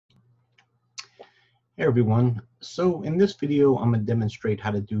Hey everyone, so in this video I'm going to demonstrate how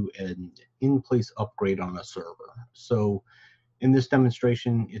to do an in-place upgrade on a server. So in this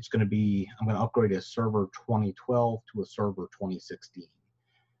demonstration I'm going to upgrade a server 2012 to a server 2016.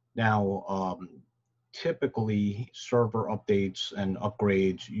 Now typically server updates and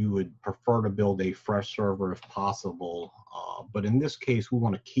upgrades you would prefer to build a fresh server if possible, but in this case we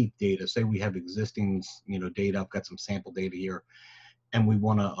want to keep data. Say we have existing data. I've got some sample data here and we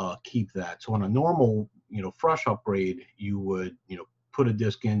want to keep that. So on a normal, fresh upgrade, you would, put a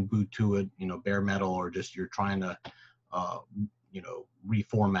disk in, boot to it, bare metal, or just you're trying to, uh,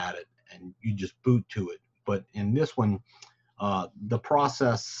 reformat it and you just boot to it. But in this one, the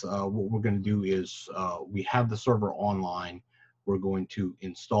process, what we're going to do is we have the server online. We're going to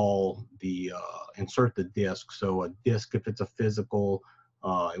install insert the disk. So a disk, if it's a physical,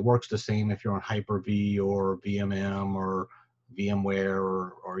 it works the same if you're on Hyper-V or VMM or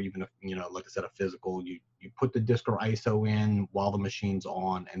VMware or even if, like I said, a physical. You put the disk or ISO in while the machine's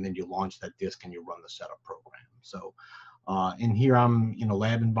on, and then you launch that disk and you run the setup program. So in here I'm in a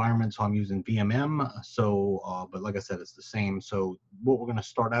lab environment, so I'm using VMM. So, but like I said, it's the same. So what we're going to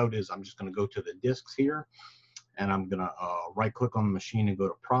start out is I'm just going to go to the disks here, and I'm going to right click on the machine and go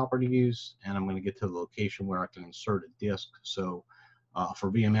to properties, and I'm going to get to the location where I can insert a disk. So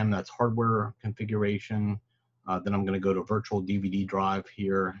for VMM, that's hardware configuration. Then I'm going to go to virtual DVD drive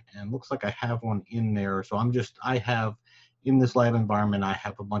here, and looks like I have one in there. So I have in this lab environment, I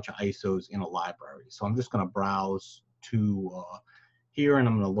have a bunch of ISOs in a library. So I'm just going to browse to here, and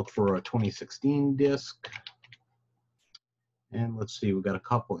I'm going to look for a 2016 disk. And let's see, we've got a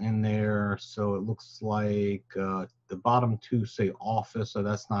couple in there. So it looks like the bottom two say Office, so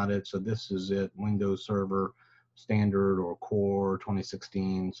that's not it. So this is it, Windows Server Standard or Core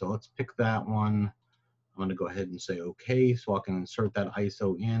 2016. So let's pick that one. I'm going to go ahead and say OK, so I can insert that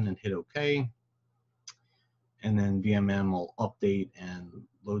ISO in and hit OK. And then VMM will update and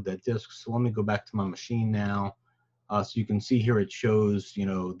load that disk. So let me go back to my machine now. So you can see here it shows,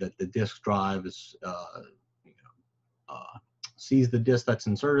 that the disk drive is, sees the disk that's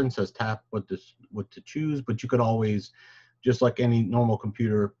inserted and says tap what to choose. But you could always, just like any normal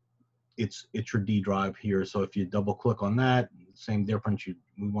computer, it's your D drive here. So if you double click on that, same difference.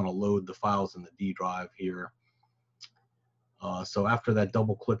 We want to load the files in the D drive here. So after that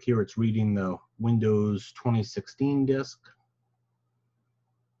double click here, it's reading the Windows 2016 disk,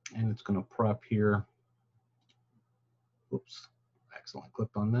 and it's going to prep here. Oops, accidentally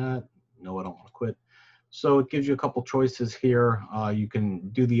clicked on that. No, I don't want to quit. So it gives you a couple choices here. You can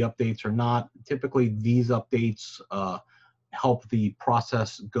do the updates or not. Typically, these updates help the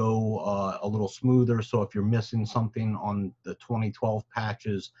process go a little smoother. So if you're missing something on the 2012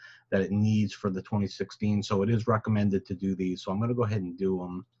 patches that it needs for the 2016, so it is recommended to do these. So I'm going to go ahead and do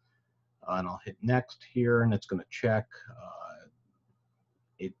them, and I'll hit next here, and it's going to check.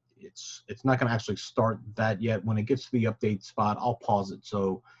 It's not going to actually start that yet. When it gets to the update spot, I'll pause it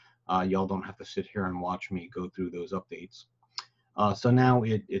so y'all don't have to sit here and watch me go through those updates. So now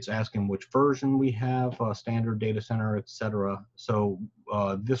it's asking which version we have, standard, data center, etc. So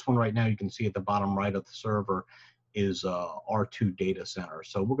this one right now, you can see at the bottom right of the server is R2 data center.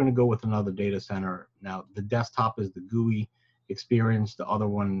 So we're going to go with another data center. Now the desktop is the GUI experience. The other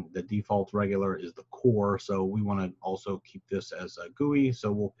one, the default regular, is the core. So we want to also keep this as a GUI.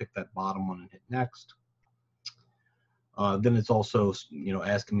 So we'll pick that bottom one and hit next. Then it's also,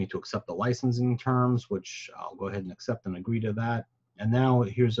 asking me to accept the licensing terms, which I'll go ahead and accept and agree to that. And now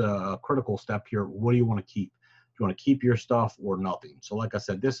here's a critical step here. What do you want to keep? Do you want to keep your stuff or nothing? So like I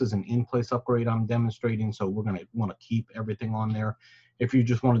said, this is an in-place upgrade I'm demonstrating, so we're going to want to keep everything on there. If you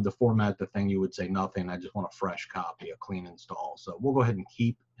just wanted to format the thing, you would say nothing. I just want a fresh copy, a clean install. So we'll go ahead and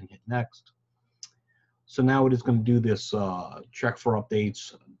keep and hit next. So now it is going to do this check for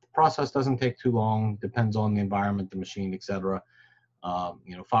updates. The process doesn't take too long, depends on the environment, the machine, etc. 5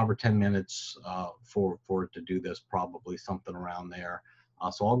 or 10 minutes for it to do this, probably something around there.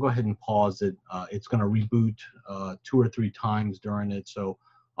 So I'll go ahead and pause it. It's going to reboot 2 or 3 times during it, so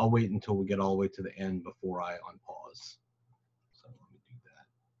I'll wait until we get all the way to the end before I unpause. So let me do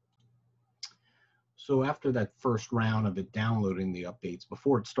that. So after that first round of it downloading the updates,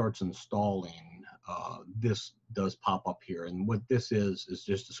 before it starts installing, this does pop up here. And what this is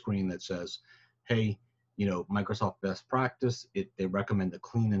just a screen that says, hey, Microsoft best practice, they recommend a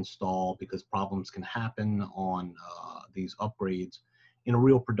clean install because problems can happen on these upgrades. In a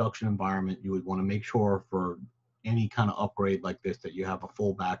real production environment, you would want to make sure for any kind of upgrade like this that you have a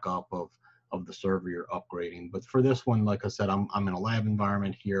full backup of the server you're upgrading. But for this one, like I said, I'm in a lab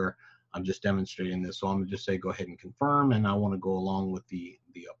environment here. I'm just demonstrating this, so I'm gonna just say go ahead and confirm, and I want to go along with the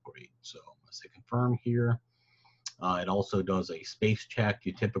upgrade. So I'm going to say confirm here. It also does a space check.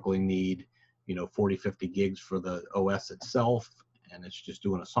 You typically need, 40, 50 gigs for the OS itself. And it's just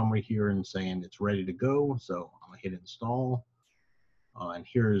doing a summary here and saying it's ready to go. So I'm going to hit install. And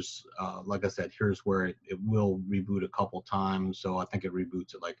here's, like I said, here's where it will reboot a couple times. So I think it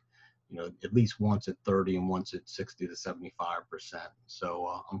reboots at like, at least once at 30 and once at 60 to 75%. So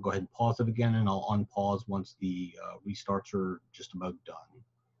I'm going to go ahead and pause it again, and I'll unpause once the restarts are just about done.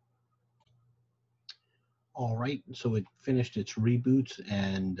 All right, so it finished its reboots,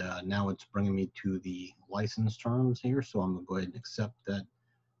 and now it's bringing me to the license terms here. So I'm going to go ahead and accept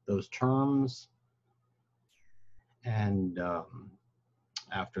those terms. And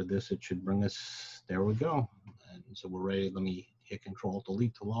after this, it should bring us, there we go. And so we're ready. Let me hit Control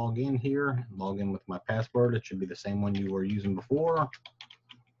Delete to log in here and log in with my password. It should be the same one you were using before.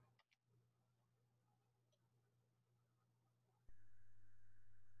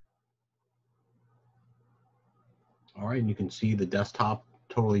 All right, and you can see the desktop,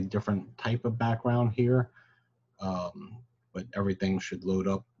 totally different type of background here. But everything should load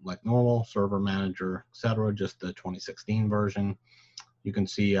up like normal, server manager, etc. Just the 2016 version. You can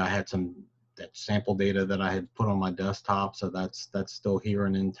see I had that sample data that I had put on my desktop, so that's still here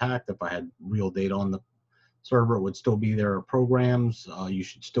and intact. If I had real data on the server, it would still be there. Programs, you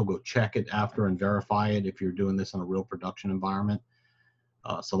should still go check it after and verify it if you're doing this in a real production environment.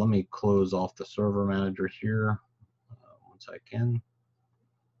 So let me close off the server manager here once I can.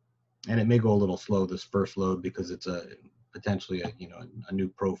 And it may go a little slow this first load because it's potentially a new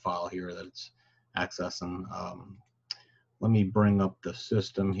profile here that it's accessing. Let me bring up the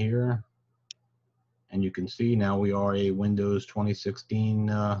system here, and you can see now we are a Windows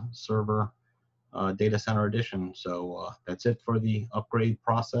 2016 server data center edition. So that's it for the upgrade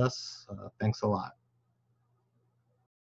process. Thanks a lot.